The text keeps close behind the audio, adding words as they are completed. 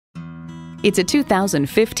It's a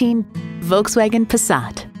 2015 Volkswagen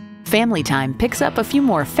Passat. Family time picks up a few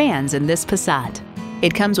more fans in this Passat.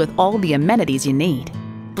 It comes with all the amenities you need.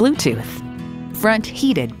 Bluetooth, front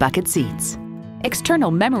heated bucket seats, external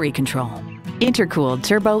memory control, intercooled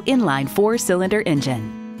turbo inline 4-cylinder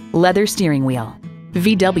engine, leather steering wheel,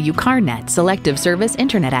 VW CarNet selective service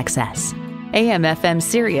internet access, AM/FM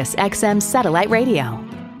Sirius XM satellite radio,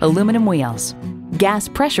 aluminum wheels, gas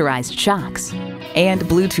pressurized shocks, and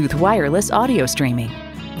Bluetooth wireless audio streaming.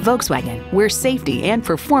 Volkswagen, where safety and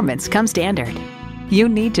performance come standard. You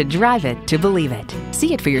need to drive it to believe it.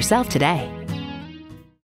 See it for yourself today.